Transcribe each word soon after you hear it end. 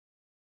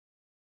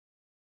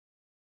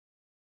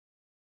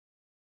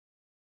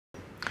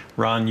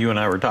Ron, you and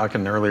I were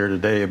talking earlier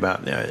today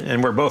about,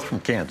 and we're both from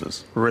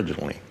Kansas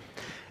originally.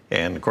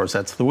 And of course,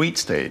 that's the wheat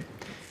state.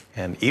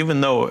 And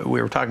even though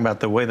we were talking about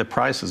the way the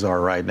prices are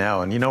right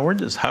now, and we're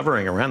just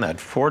hovering around that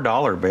 $4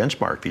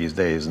 benchmark these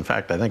days. In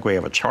fact, I think we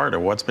have a chart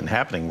of what's been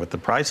happening with the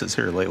prices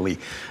here lately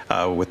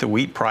with the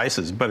wheat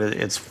prices, but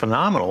it's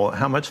phenomenal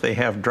how much they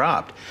have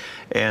dropped.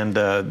 And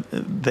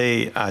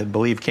I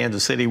believe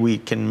Kansas City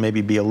wheat can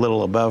maybe be a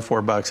little above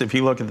 $4. If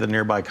you look at the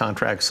nearby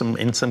contracts,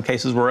 in some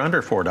cases we're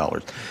under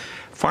 $4.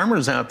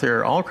 Farmers out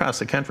there all across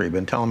the country have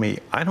been telling me,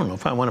 I don't know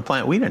if I want to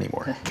plant wheat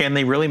anymore. Can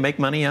they really make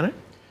money on it?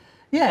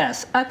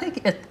 Yes, I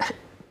think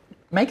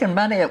making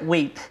money at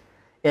wheat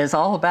is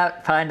all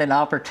about finding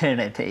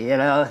opportunity.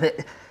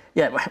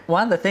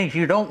 One of the things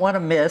you don't want to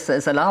miss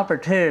is an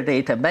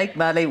opportunity to make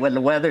money when the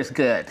weather's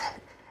good.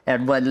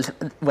 And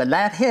when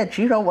that hits,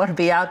 you don't want to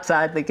be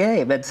outside the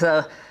game. And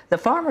so the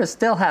farmers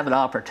still have an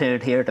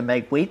opportunity here to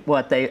make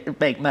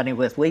money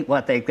with wheat.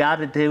 What they've got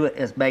to do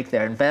is make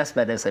their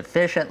investment as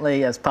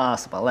efficiently as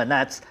possible. And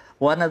that's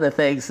one of the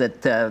things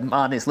that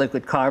Monty's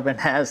liquid carbon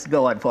has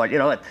going for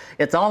it.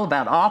 It's all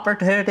about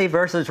opportunity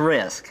versus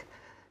risk.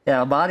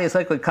 Monty's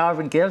liquid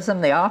carbon gives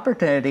them the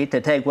opportunity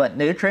to take what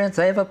nutrients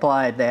they've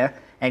applied there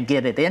and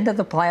get it into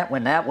the plant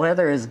when that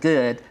weather is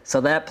good,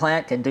 so that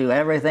plant can do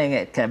everything.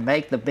 It can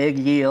make the big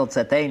yields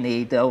that they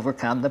need to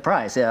overcome the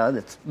price.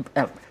 It's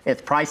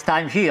price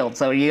times yield,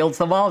 so yield's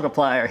the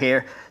multiplier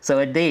here. So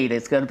indeed,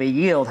 it's going to be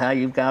yield how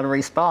you've got to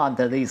respond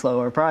to these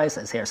lower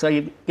prices here. So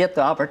you get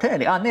the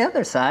opportunity. On the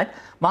other side,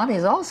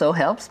 Monty's also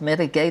helps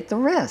mitigate the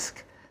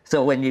risk.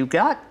 So when you've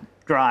got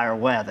drier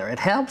weather, it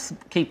helps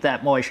keep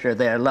that moisture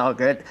there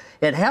longer.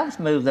 It helps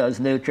move those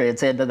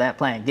nutrients into that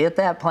plant, get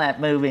that plant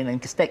moving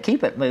and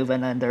keep it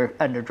moving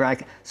under dry.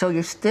 So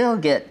you still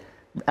get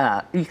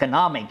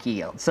economic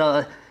yield.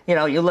 So,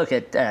 you look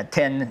at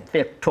 10,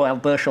 15,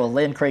 12 bushel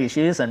increase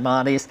using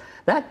Monty's,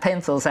 that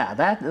pencils out.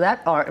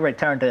 That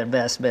return to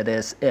investment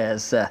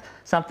is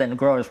something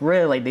growers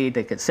really need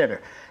to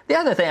consider. The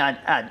other thing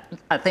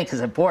I think is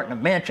important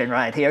to mention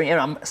right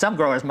here, some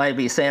growers may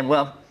be saying,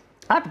 well,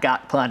 I've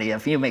got plenty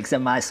of humics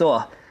in my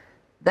soil.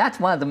 That's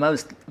one of the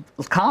most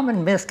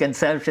common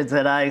misconceptions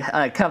that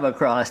I come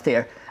across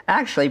here.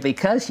 Actually,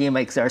 because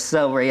humics are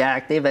so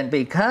reactive and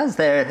because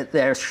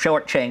they're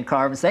short-chain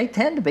carbons, they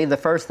tend to be the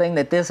first thing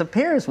that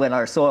disappears when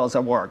our soils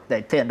are worked.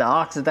 They tend to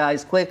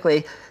oxidize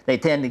quickly. They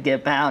tend to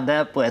get bound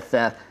up with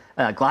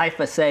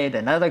glyphosate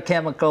and other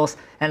chemicals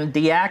and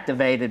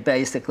deactivated,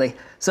 basically.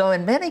 So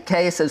in many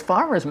cases,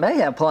 farmers may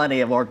have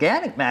plenty of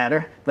organic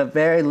matter, but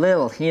very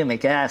little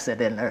humic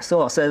acid in their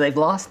soil. So they've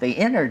lost the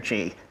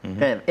energy in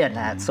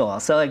that soil.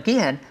 So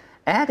again,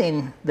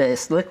 adding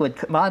this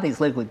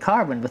Monty's liquid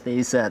carbon with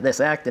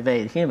this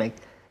activated humic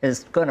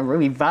is going to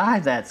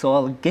revive that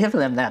soil and give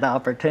them that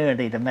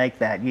opportunity to make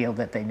that yield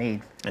that they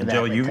need. And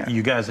Joe,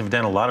 you guys have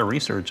done a lot of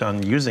research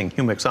on using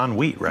humics on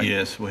wheat, right?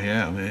 Yes, we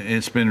have.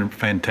 It's been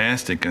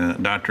fantastic.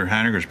 Dr.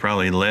 Heiniger's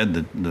probably led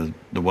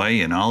the way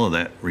in all of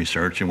that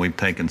research, and we've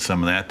taken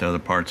some of that to other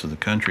parts of the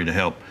country to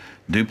help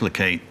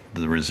duplicate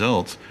the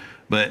results.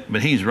 But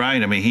he's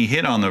right. I mean, he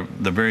hit on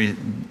the very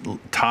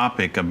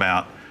topic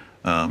about,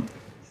 and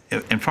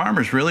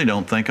farmers really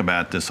don't think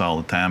about this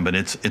all the time, but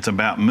it's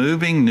about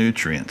moving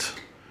nutrients.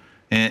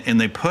 And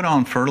they put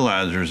on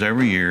fertilizers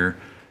every year,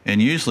 and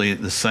usually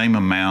the same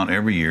amount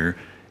every year,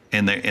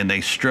 and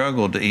they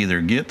struggle to either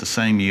get the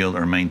same yield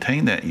or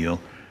maintain that yield,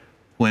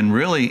 when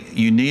really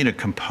you need a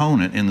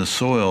component in the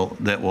soil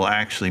that will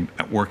actually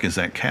work as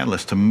that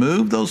catalyst to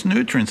move those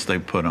nutrients they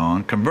put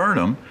on, convert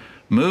them,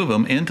 move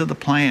them into the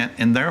plant,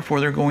 and therefore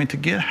they're going to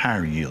get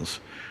higher yields.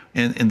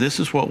 And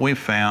this is what we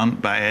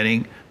found by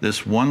adding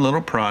this one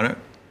little product,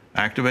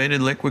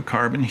 activated liquid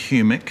carbon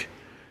humic.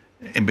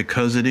 And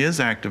because it is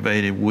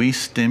activated, we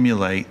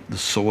stimulate the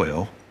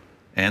soil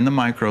and the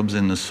microbes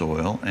in the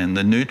soil and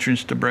the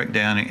nutrients to break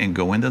down and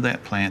go into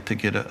that plant to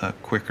get a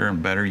quicker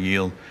and better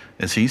yield.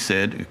 As he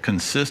said, a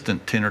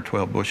consistent 10 or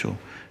 12 bushel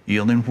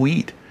yield in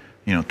wheat,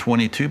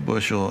 22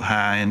 bushel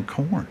high in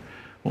corn.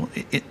 Well,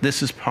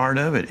 this is part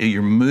of it.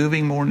 You're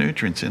moving more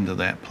nutrients into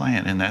that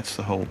plant, and that's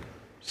the whole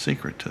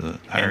secret to the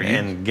higher yields.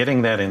 And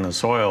getting that in the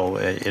soil,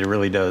 it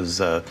really does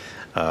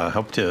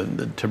help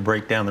to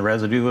break down the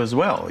residue as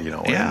well,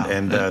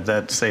 and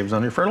that saves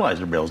on your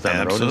fertilizer bills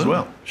down the road as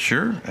well.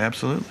 Sure,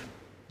 absolutely.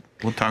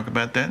 We'll talk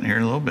about that in here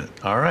in a little bit.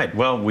 All right.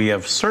 Well, we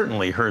have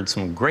certainly heard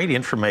some great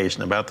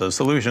information about the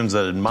solutions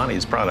that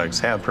Monty's products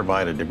have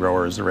provided to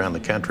growers around the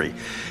country.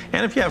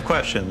 And if you have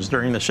questions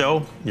during the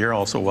show, you're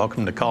also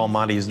welcome to call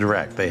Monty's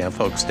direct. They have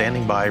folks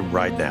standing by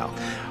right now.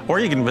 Or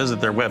you can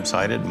visit their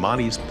website at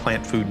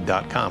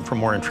montysplantfood.com for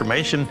more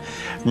information.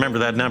 Remember,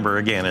 that number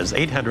again is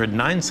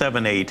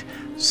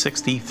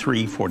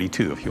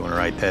 800-978-6342 if you want to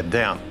write that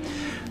down.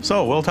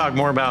 So we'll talk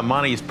more about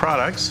Monty's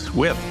products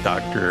with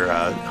Dr.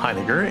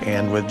 Heiniger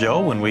and with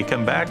Joe when we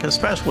come back,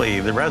 especially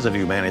the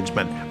residue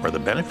management or the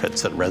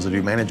benefits that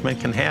residue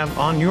management can have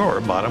on your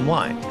bottom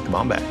line. Come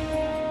on back.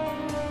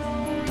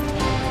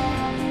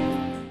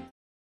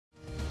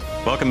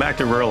 Welcome back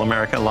to Rural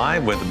America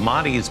Live with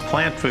Monty's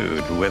Plant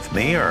Food. With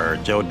me are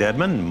Joe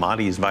Dedman,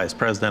 Monty's Vice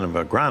President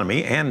of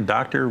Agronomy, and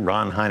Dr.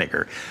 Ron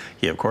Heiniger.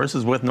 He, of course,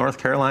 is with North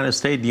Carolina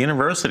State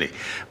University.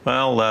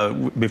 Well,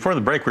 before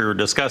the break, we were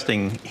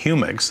discussing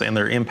humics and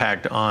their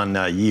impact on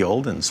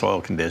yield and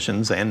soil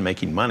conditions and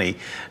making money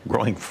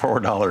growing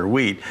 $4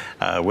 wheat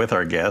with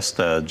our guests,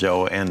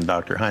 Joe and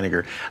Dr.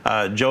 Heiniger.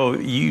 Joe,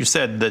 you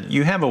said that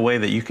you have a way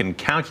that you can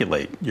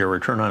calculate your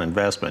return on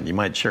investment. You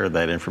might share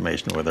that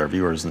information with our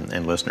viewers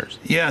and listeners.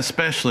 Yeah,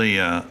 especially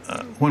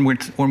when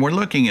we're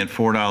looking at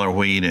 $4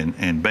 wheat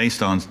and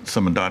based on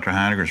some of Dr.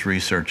 Heiniger's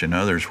research and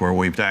others, where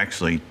we've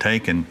actually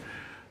taken,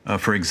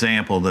 for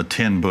example, the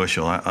 10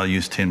 bushel. I'll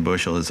use 10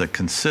 bushel as a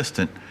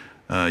consistent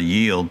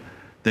yield.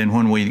 Then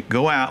when we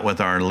go out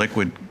with our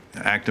liquid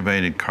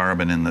activated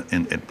carbon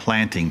at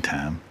planting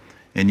time,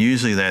 and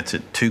usually that's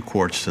at 2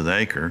 quarts to the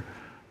acre,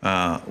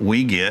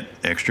 we get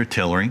extra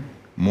tillering,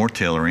 more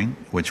tillering,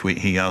 which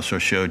he also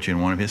showed you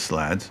in one of his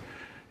slides.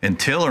 And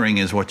tillering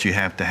is what you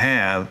have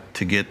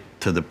to get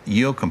to the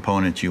yield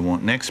component you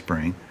want next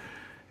spring.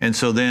 And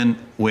so then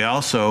we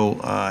also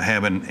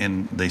have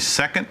in the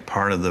second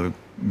part of the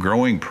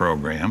growing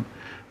program,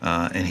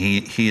 and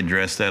he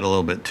addressed that a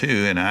little bit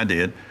too, and I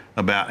did,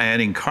 about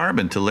adding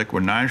carbon to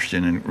liquid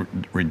nitrogen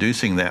and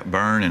reducing that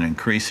burn and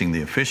increasing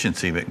the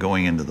efficiency of it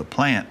going into the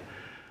plant.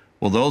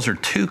 Well, those are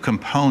 2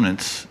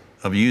 components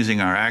of using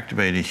our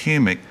activated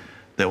humic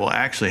that will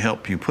actually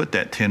help you put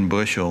that 10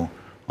 bushel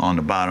on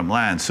the bottom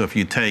line. So if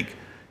you take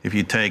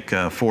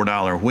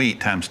 $4 wheat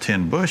times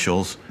 10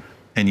 bushels,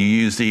 and you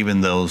use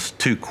even those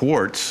 2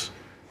 quarts,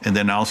 and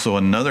then also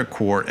another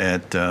quart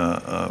at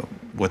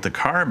with the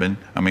carbon,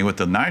 with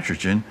the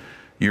nitrogen,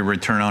 your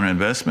return on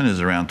investment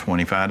is around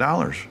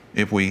 $25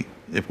 if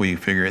we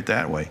figure it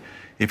that way.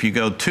 If you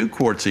go 2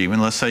 quarts even,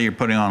 let's say you're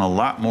putting on a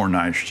lot more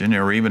nitrogen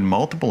or even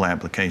multiple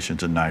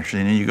applications of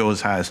nitrogen, and you go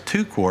as high as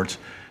 2 quarts,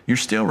 you're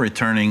still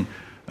returning,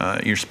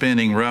 you're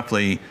spending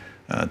roughly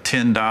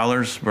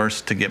 $10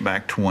 versus to get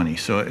back 20.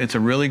 So it's a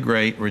really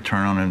great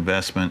return on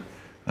investment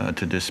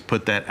to just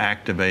put that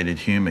activated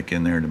humic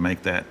in there to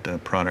make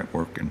that product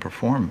work and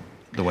perform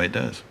the way it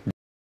does.